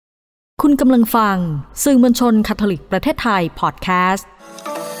คุณกำลังฟังสื่อมวลชนคาทอลิกประเทศไทยพอดแคสต์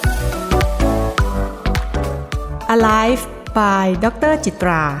Alive by ดร.จิต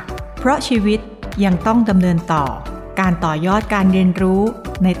ราเพราะชีวิตยังต้องดำเนินต่อการต่อยอดการเรียนรู้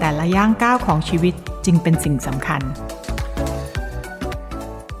ในแต่ละย่างก้าวของชีวิตจึงเป็นสิ่งสำคัญ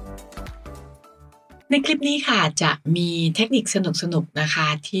ในคลิปนี้ค่ะจะมีเทคนิคสนุกๆนะคะ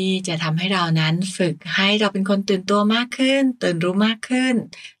ที่จะทำให้เรานั้นฝึกให้เราเป็นคนตื่นตัวมากขึ้นตื่นรู้มากขึ้น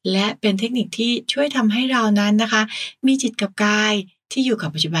และเป็นเทคนิคที่ช่วยทำให้เรานั้นนะคะมีจิตกับกายที่อยู่กับ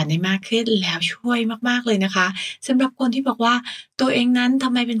ปัจจุบันได้มากขึ้นแล้วช่วยมากๆเลยนะคะสำหรับคนที่บอกว่าตัวเองนั้นทำ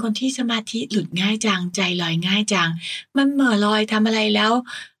ไมเป็นคนที่สมาธิหลุดง่ายจังใจลอยง่ายจังมันเหม่อลอยทำอะไรแล้ว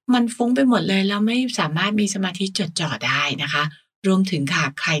มันฟุ้งไปหมดเลยแล้วไม่สามารถมีสมาธิจดจ่อได้นะคะรวมถึงค่ะ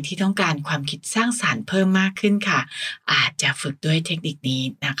ใครที่ต้องการความคิดสร้างสรรค์เพิ่มมากขึ้นค่ะอาจจะฝึกด้วยเทคนิคนี้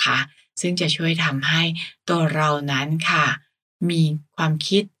นะคะซึ่งจะช่วยทำให้ตัวเรานั้นค่ะมีความ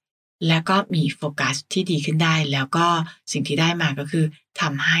คิดและก็มีโฟกัสที่ดีขึ้นได้แล้วก็สิ่งที่ได้มาก็คือท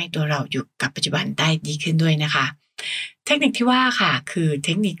ำให้ตัวเราอยู่กับปัจจุบันได้ดีขึ้นด้วยนะคะเทคนิคที่ว่าค่ะคือเท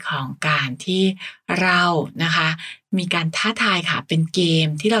คนิคของการที่เรานะคะมีการท้าทายค่ะเป็นเกม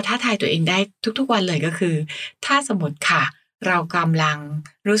ที่เราท้าทายตัวเองได้ทุกๆวันเลยก็คือถ้าสมมติค่ะเรากำลัง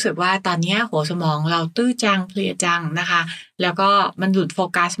รู้สึกว่าตอนนี้หัวสมองเราตื้อจังเพลียจังนะคะแล้วก็มันหลุดโฟ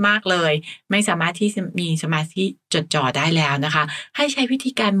กัสมากเลยไม่สามารถที่จะมีสมาธิจดจ่อได้แล้วนะคะให้ใช้วิ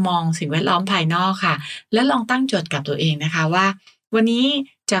ธีการมองสิ่งแวดล้อมภายนอกค่ะแล้วลองตั้งโจทย์กับตัวเองนะคะว่าวันนี้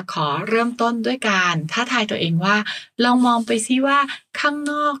จะขอเริ่มต้นด้วยการท้าทายตัวเองว่าลองมองไปซิว่าข้าง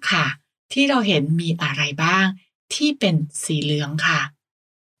นอกค่ะที่เราเห็นมีอะไรบ้างที่เป็นสีเหลืองค่ะ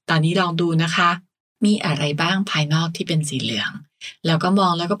ตอนนี้ลองดูนะคะมีอะไรบ้างภายนอกที่เป็นสีเหลืองแล้วก็มอ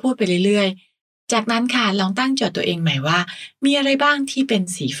งแล้วก็พูดไปเรื่อยๆจากนั้นค่ะลองตั้งโจทย์ตัวเองใหม่ว่ามีอะไรบ้างที่เป็น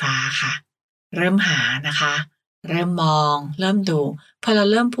สีฟ้าค่ะเริ่มหานะคะเริ่มมองเริ่มดูพอเรา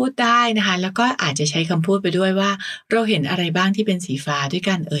เริ่มพูดได้นะคะแล้วก็อาจจะใช้คำพูดไปด้วยว่าเราเห็นอะไรบ้างที่เป็นสีฟ้าด้วย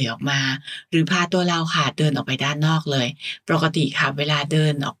กันเอ่ยออกมาหรือพาตัวเราค่ะเดินออกไปด้านนอกเลยปกติค่ะเวลาเดิ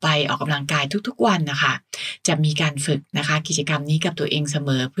นออกไปออกกำลังกายทุกๆวันนะคะจะมีการฝึกนะคะกิจกรรมนี้กับตัวเองเสม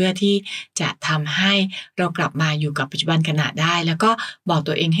อเพื่อที่จะทำให้เรากลับมาอยู่กับปัจจุบันขณะได้แล้วก็บอก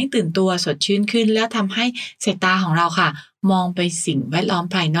ตัวเองให้ตื่นตัวสดชื่นขึ้นแล้วทำให้สายตาของเราค่ะมองไปสิ่งแวดล้อม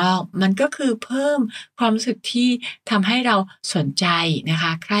ภายนอกมันก็คือเพิ่มความรู้สึกที่ทำให้เราสนใจนะค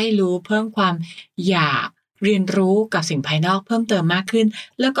ะใคร่รู้เพิ่มความอยากเรียนรู้กับสิ่งภายนอกเพิ่มเติมมากขึ้น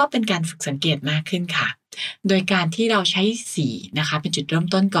แล้วก็เป็นการฝึกสังเกตมากขึ้นค่ะโดยการที่เราใช้สีนะคะเป็นจุดเริ่ม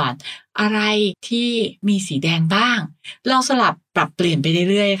ต้นก่อนอะไรที่มีสีแดงบ้างลองสลับปรับเปลี่ยนไป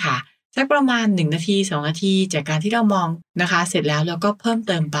เรื่อยๆค่ะสักประมาณ1นาที2นาทีจากการที่เรามองนะคะเสร็จแล้วเราก็เพิ่มเ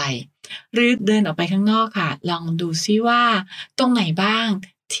ติมไปหรือเดินออกไปข้างนอกค่ะลองดูซิว่าตรงไหนบ้าง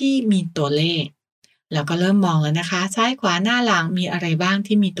ที่มีตัวเลขแล้วก็เริ่มมองแล้วนะคะซ้ายขวาหน้าหลังมีอะไรบ้าง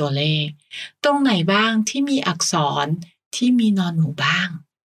ที่มีตัวเลขตรงไหนบ้างที่มีอักษรที่มีนอนหนูบ้าง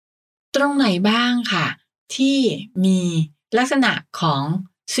ตรงไหนบ้างค่ะที่มีลักษณะของ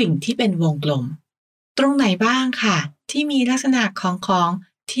สิ่งที่เป็นวงกลมตรงไหนบ้างค่ะที่มีลักษณะของ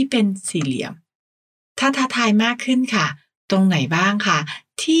ที่เป็นสี่เหลี่ยมถ้าท้าทายมากขึ้นค่ะตรงไหนบ้างค่ะ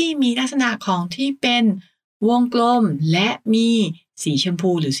ที่มีลักษณะของที่เป็นวงกลมและมีสีชม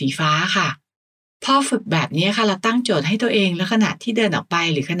พูหรือสีฟ้าค่ะพอฝึกแบบนี้ค่ะเราตั้งโจทย์ให้ตัวเองและขณะที่เดินออกไป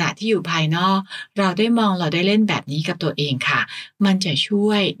หรือขณะที่อยู่ภายนอกเราได้มองเราได้เล่นแบบนี้กับตัวเองค่ะมันจะช่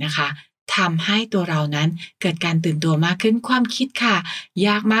วยนะคะทำให้ตัวเรานั้นเกิดการตื่นตัวมากขึ้นความคิดค่ะย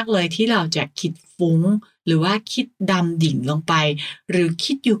ากมากเลยที่เราจะคิดฟุ้งหรือว่าคิดดำดิ่งลงไปหรือ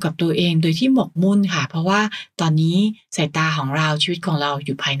คิดอยู่กับตัวเองโดยที่หมกมุ่นค่ะเพราะว่าตอนนี้สายตาของเราชีวิตของเราอ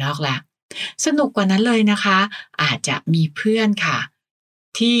ยู่ภายนอกแล้วสนุกกว่านั้นเลยนะคะอาจจะมีเพื่อนค่ะ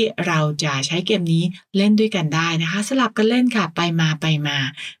ที่เราจะใช้เกมนี้เล่นด้วยกันได้นะคะสลับกันเล่นค่ะไปมา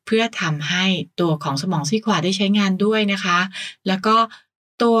เพื่อทำให้ตัวของสมองซีกขวาได้ใช้งานด้วยนะคะแล้วก็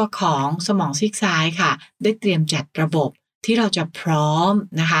ตัวของสมองซีกซ้ายค่ะได้เตรียมจัดระบบที่เราจะพร้อม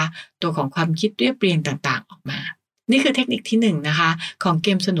นะคะตัวของความคิดเรียบเรียงต่างๆออกมานี่คือเทคนิคที่1นะคะของเก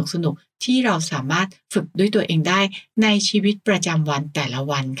มสนุกๆที่เราสามารถฝึกด้วยตัวเองได้ในชีวิตประจำวันแต่ละ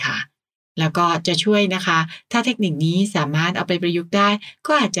วันค่ะแล้วก็จะช่วยนะคะถ้าเทคนิคนี้สามารถเอาไปประยุกต์ได้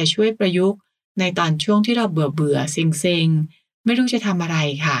ก็อาจจะช่วยประยุกต์ในตอนช่วงที่เราเบื่อเซ็งๆไม่รู้จะทำอะไร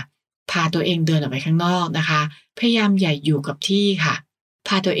ค่ะพาตัวเองเดินออกไปข้างนอกนะคะพยายามอย่าอยู่กับที่ค่ะพ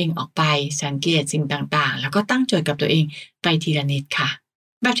าตัวเองออกไปสังเกตสิ่งต่างๆแล้วก็ตั้งโจทย์กับตัวเองไปทีละนิดค่ะ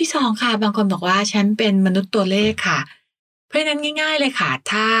แบบที่2ค่ะบางคนบอกว่าฉันเป็นมนุษย์ตัวเลขค่ะเพราะฉะนั้นง่ายๆเลยค่ะ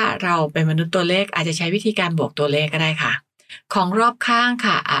ถ้าเราเป็นมนุษย์ตัวเลขอาจจะใช้วิธีการบวกตัวเลขก็ได้ค่ะของรอบข้าง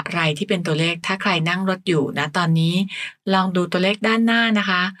ค่ะอะไรที่เป็นตัวเลขถ้าใครนั่งรถอยู่นะตอนนี้ลองดูตัวเลขด้านหน้านะ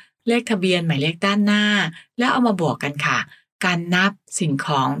คะเลขทะเบียนหมายเลขด้านหน้าแล้วเอามาบวกกันค่ะ การนับสิ่งข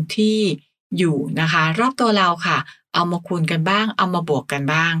องที่อยู่นะคะรอบตัวเราค่ะเอามาคูณกันบ้างเอามาบวกกัน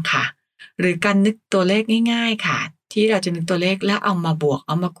บ้างค่ะหรือการนึกตัวเลขง่ายๆค่ะที่เราจะนึกตัวเลขแล้วเอามาบวกเ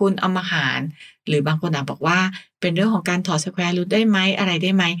อามาคูณเอามาหารหรือบางคนอาจบอกว่าเป็นเรื่องของการถอดสแควร์รูทได้ไหมอะไรไ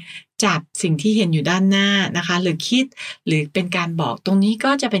ด้ไหมจับสิ่งที่เห็นอยู่ด้านหน้านะคะหรือคิดหรือเป็นการบอกตรงนี้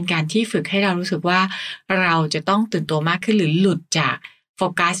ก็จะเป็นการที่ฝึกให้เรารู้สึกว่าเราจะต้องตื่นตัวมากขึ้นหรือหลุดจากโฟ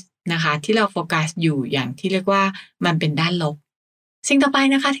กัสนะคะที่เราโฟกัสอยู่อย่างที่เรียกว่ามันเป็นด้านลบสิ่งต่อไป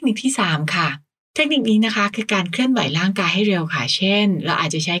นะคะเทคนิคที่3ค่ะเทคนิคนี้นะคะคือการเคลื่อนไหวร่างกายให้เร็วค่ะเช่นเราอา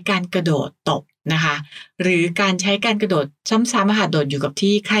จจะใช้การกระโดดตบนะคะหรือการใช้การกระโดดซ้ำๆโดดอยู่กับ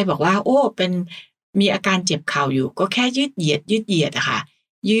ที่ใครบอกว่าโอ้เป็นมีอาการเจ็บเข่าอยู่ก็แค่ยืดเหยียดอะค่ะ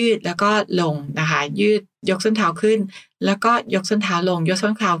ยืดแล้วก็ลงนะคะยืดยกส้นเท้าขึ้นแล้วก็ยกส้นเท้าลงยกส้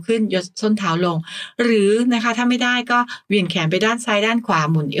นเท้าขึ้นยกส้นเท้าลงหรือนะคะถ้าไม่ได้ก็เหวี่ยงแขนไปด้านซ้ายด้านขวา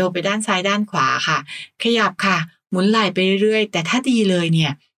หมุนเอวไปด้านซ้ายด้านขวาค่ะขยับค่ะหมุนไหล่ไปเรื่อยๆแต่ถ้าดีเลยเนี่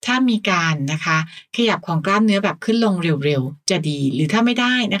ยถ้ามีการนะคะขยับของกล้ามเนื้อแบบขึ้นลงเร็วๆจะดีหรือถ้าไม่ไ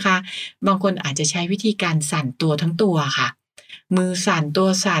ด้นะคะบางคนอาจจะใช้วิธีการสั่นตัวทั้งตัวค่ะมือสั่นตัว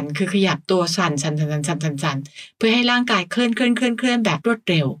สั่นคือขยับตัวสั่นเพื่อให้ร่างกายเคลื่อนแบบรวด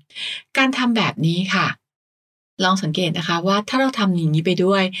เร็วการทำแบบนี้ค่ะลองสังเกตนะคะว่าถ้าเราทำอย่างนี้ไป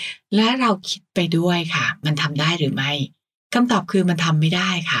ด้วยและเราคิดไปด้วยค่ะมันทำได้หรือไม่คำตอบคือมันทำไม่ได้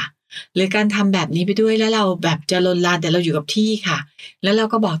ค่ะหรือการทำแบบนี้ไปด้วยแล้วเราแบบจะลนลานแต่เราอยู่กับที่ค่ะแล้วเรา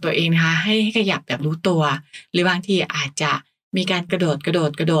ก็บอกตัวเองนะคะให้ขยับแบบรู้ตัวหรือบางทีอาจจะมีการกระโด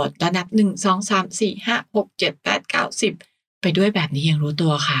ดแล้วนับ1 2 3 4 5 6 7 8 9 10ไปด้วยแบบนี้อย่างรู้ตั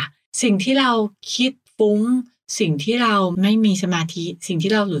วค่ะสิ่งที่เราคิดฟุ้งสิ่งที่เราไม่มีสมาธิสิ่ง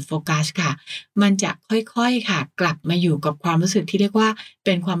ที่เราหลุดโฟกัสค่ะมันจะค่อยๆค่ะกลับมาอยู่กับความรู้สึกที่เรียกว่าเ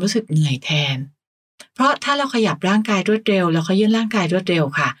ป็นความรู้สึกเหนื่อยแทนเพราะถ้าเราขยับร่างกายรวดเร็วเราขยื่นร่างกายรวดเร็ว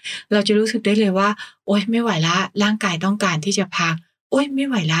ค่ะเราจะรู้สึกได้เลยว่าโอ๊ยไม่ไหวละร่างกายต้องการที่จะพักโอ๊ยไม่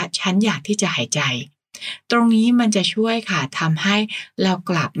ไหวละฉันอยากที่จะหายใจตรงนี้มันจะช่วยค่ะทำให้เรา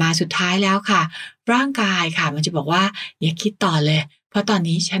กลับมาสุดท้ายแล้วค่ะร่างกายค่ะมันจะบอกว่าอย่าคิดต่อเลยเพราะตอน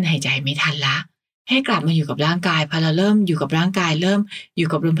นี้ฉันหายใจไม่ทันละให้กลับมาอยู่กับร่างกายพอเราเริ่มอยู่กับร่างกายเริ่มอยู่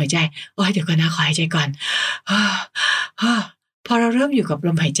กับลมหายใจโอ๊ยเดี๋ยวก่อนนะขอหายใจก่อนพอเราเริ่มอยู่กับล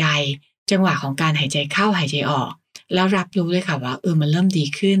มหายใจจังหวะของการหายใจเข้าหายใจออกแล้วรับรู้เลยค่ะว่ามันเริ่มดี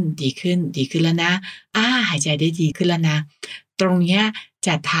ขึ้นแล้วนะหายใจได้ดีขึ้นแล้วนะตรงนี้จ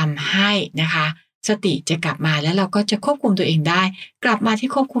ะทำให้นะคะสติจะกลับมาแล้วเราก็จะควบคุมตัวเองได้กลับมาที่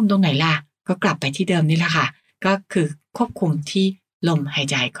ควบคุมตรงไหนล่ะก็กลับไปที่เดิมนี่แหละค่ะก็คือควบคุมที่ลมหาย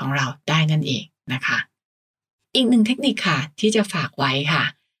ใจของเราได้นั่นเองนะคะอีกหนึ่งเทคนิคค่ะที่จะฝากไว้ค่ะ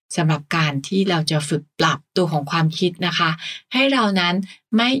สำหรับการที่เราจะฝึกปรับตัวของความคิดนะคะให้เรานั้น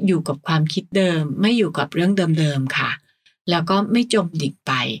ไม่อยู่กับความคิดเดิมไม่อยู่กับเรื่องเดิมๆค่ะแล้วก็ไม่จมดิ่งไ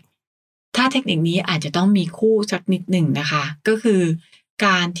ปถ้าเทคนิคนี้อาจจะต้องมีคู่สักนิดหนึ่งนะคะก็คือก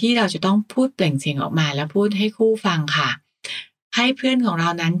ารที่เราจะต้องพูดเปล่งเสียงออกมาแล้วพูดให้คู่ฟังค่ะให้เพื่อนของเรา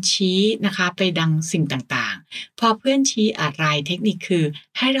นั้นชี้นะคะไปดังสิ่งต่างๆพอเพื่อนชี้อะไรเทคนิคคือ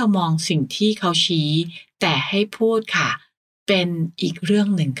ให้เรามองสิ่งที่เขาชี้แต่ให้พูดค่ะเป็นอีกเรื่อง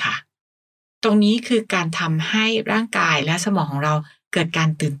หนึ่งค่ะตรงนี้คือการทำให้ร่างกายและสมองของเราเกิดการ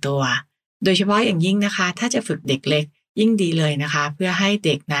ตื่นตัวโดยเฉพาะอย่างยิ่งนะคะถ้าจะฝึกเด็กเล็กยิ่งดีเลยนะคะเพื่อให้เ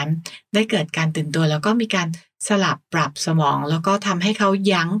ด็กนั้นได้เกิดการตื่นตัวแล้วก็มีการสลับปรับสมองแล้วก็ทำให้เขา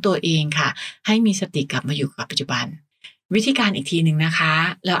ยั้งตัวเองค่ะให้มีสติกลับมาอยู่กับปัจจุบันวิธีการอีกทีหนึ่งนะคะ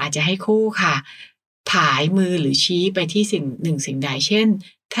เราอาจจะให้คู่ค่ะผายมือหรือชี้ไปที่สิ่งหนึ่งสิ่งใดเช่น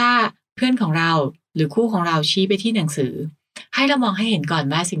ถ้าเพื่อนของเราหรือคู่ของเราชี้ไปที่หนังสือให้เรามองให้เห็นก่อน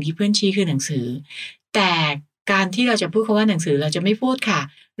ว่าสิ่งที่เพื่อนชี้คือหนังสือแต่การที่เราจะพูดคำว่าหนังสือเราจะไม่พูดค่ะ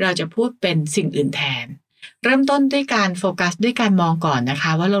เราจะพูดเป็นสิ่งอื่นแทนเริ่มต้นด้วยการโฟกัสด้วยการมองก่อนนะค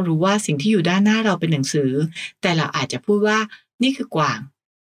ะว่าเรารู้ว่าสิ่งที่อยู่ด้านหน้าเราเป็นหนังสือแต่เราอาจจะพูดว่านี่คือกวาง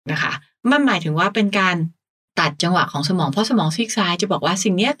นะคะมันหมายถึงว่าเป็นการตัดจังหวะของสมองเพราะสมองซีกซ้ายจะบอกว่า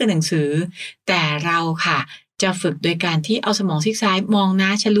สิ่งนี้คือหนังสือแต่เราค่ะจะฝึกโดยการที่เอาสมองซีกซ้ายมองนะ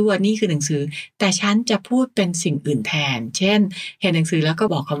ฉันรู้ว่านี่คือหนังสือแต่ฉันจะพูดเป็นสิ่งอื่นแทนเช่นเห็นหนังสือแล้วก็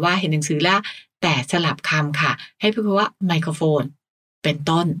บอกคำว่าเห็นหนังสือแล้วแต่สลับคำค่ะให้พูดคำว่าไมโครโฟนเป็น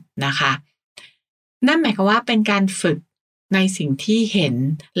ต้นนะคะนั่นหมายความว่าเป็นการฝึกในสิ่งที่เห็น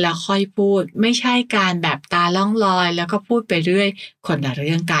แล้วค่อยพูดไม่ใช่การแบบตาล่องลอยแล้วก็พูดไปเรื่อยคนละเ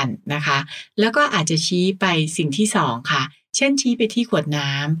รื่องกันนะคะแล้วก็อาจจะชี้ไปสิ่งที่2ค่ะเช่นชี้ไปที่ขวด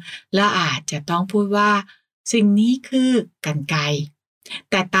น้ำแล้วอาจจะต้องพูดว่าสิ่งนี้คือกรรไกร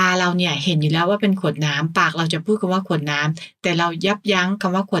แต่ตาเราเนี่ยเห็นอยู่แล้วว่าเป็นขวดน้ำปากเราจะพูดคำว่าขวดน้ำแต่เรายับยั้งค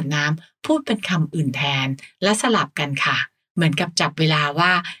ำว่าขวดน้ำพูดเป็นคำอื่นแทนและสลับกันค่ะเหมือนกับจับเวลาว่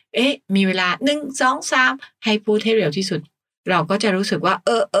ามีเวลา1 2 3ให้พูดให้เร็วที่สุด เราก็จะรู้สึกว่า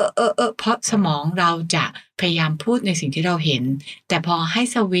เพราะสมองเราจะพยายามพูดในสิ่งที่เราเห็นแต่พอให้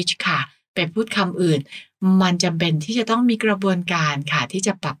สวิตช์ค่ะไปพูดคำอื่นมันจำเป็นที่จะต้องมีกระบวนการค่ะที่จ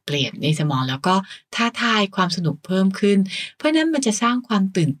ะปรับเปลี่ยนในสมองแล้วก็ท้าทายความสนุกเพิ่มขึ้นเพราะนั้นมันจะสร้างความ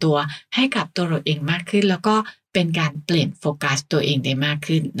ตื่นตัวให้กับตัวเราเองมากขึ้นแล้วก็เป็นการเปลี่ยนโฟกัสตัวเองได้มาก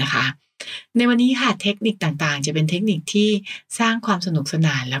ขึ้นนะคะในวันนี้ค่ะเทคนิคต่างๆจะเป็นเทคนิคที่สร้างความสนุกสน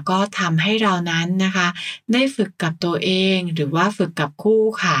านแล้วก็ทำให้เรานั้นนะคะได้ฝึกกับตัวเองหรือว่าฝึกกับคู่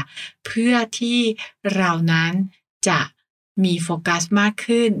ค่ะเพื่อที่เรานั้นจะมีโฟกัสมาก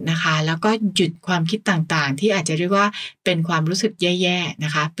ขึ้นนะคะแล้วก็หยุดความคิดต่างๆที่อาจจะเรียกว่าเป็นความรู้สึกแย่ๆน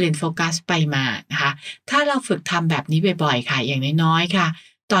ะคะเปลี่ยนโฟกัสไปมานะคะถ้าเราฝึกทำแบบนี้บ่อยๆค่ะอย่างน้อยๆค่ะ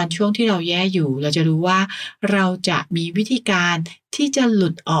ตอนช่วงที่เราแย่อยู่เราจะรู้ว่าเราจะมีวิธีการที่จะหลุ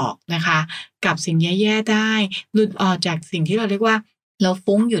ดออกนะคะกับสิ่งแย่ๆได้หลุดออกจากสิ่งที่เราเรียกว่าเรา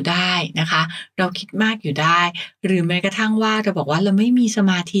ฟุ้งอยู่ได้นะคะเราคิดมากอยู่ได้หรือแม้กระทั่งว่าเราบอกว่าเราไม่มีส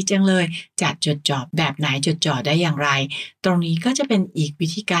มาธิจังเลยจะจดจ่อแบบไหนจดจ่อได้อย่างไรตรงนี้ก็จะเป็นอีกวิ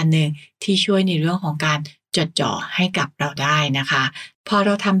ธีการหนึ่งที่ช่วยในเรื่องของการจดจ่อให้กับเราได้นะคะพอเร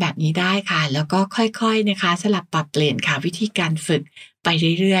าทำแบบนี้ได้ค่ะแล้วก็ค่อยๆนะคะสลับปรับเปลี่ยนค่ะวิธีการฝึกไป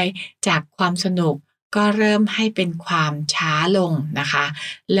เรื่อยๆจากความสนุกก็เริ่มให้เป็นความช้าลงนะคะ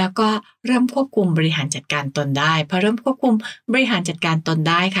แล้วก็เริ่มควบคุมบริหารจัดการตนได้พอเริ่มควบคุมบริหารจัดการตน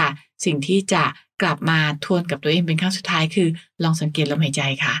ได้ค่ะสิ่งที่จะกลับมาทวนกับตัวเองเป็นครั้งสุดท้ายคือลองสังเกตลมหายใจ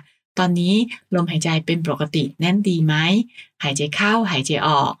ค่ะตอนนี้ลมหายใจเป็นปกติแน่นดีไหมหายใจเข้าหายใจอ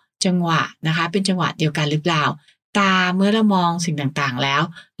อกจังหวะนะคะเป็นจังหวะเดียวกันหรือเปล่าตาเมื่อเรามองสิ่งต่างๆแล้ว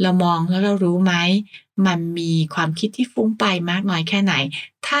เรามองแล้วเรารู้ไหมมันมีความคิดที่ฟุ้งไปมากน้อยแค่ไหน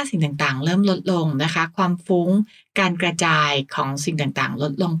ถ้าสิ่งต่างๆเริ่มลดลงนะคะความฟุ้งการกระจายของสิ่งต่างๆล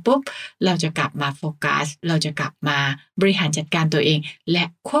ดลงปุ๊บเราจะกลับมาโฟกัสเราจะกลับมาบริหารจัดการตัวเองและ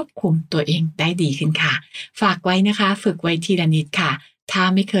ควบคุมตัวเองได้ดีขึ้นค่ะฝากไว้นะคะฝึกไว้ทีละนิดค่ะถ้า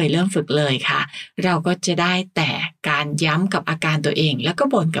ไม่เคยเริ่มฝึกเลยค่ะเราก็จะได้แต่การย้ำกับอาการตัวเองแล้วก็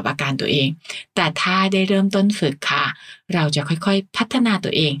บ่นกับอาการตัวเองแต่ถ้าได้เริ่มต้นฝึกค่ะเราจะค่อยๆพัฒนาตั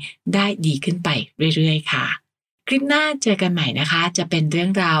วเองได้ดีขึ้นไปเรื่อยๆค่ะคลิปหน้าเจอกันใหม่นะคะจะเป็นเรื่อ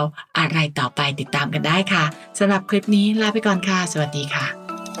งราวอะไรต่อไปติดตามกันได้ค่ะสำหรับคลิปนี้ลาไปก่อนค่ะสวัสดีค่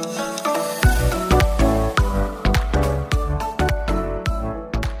ะ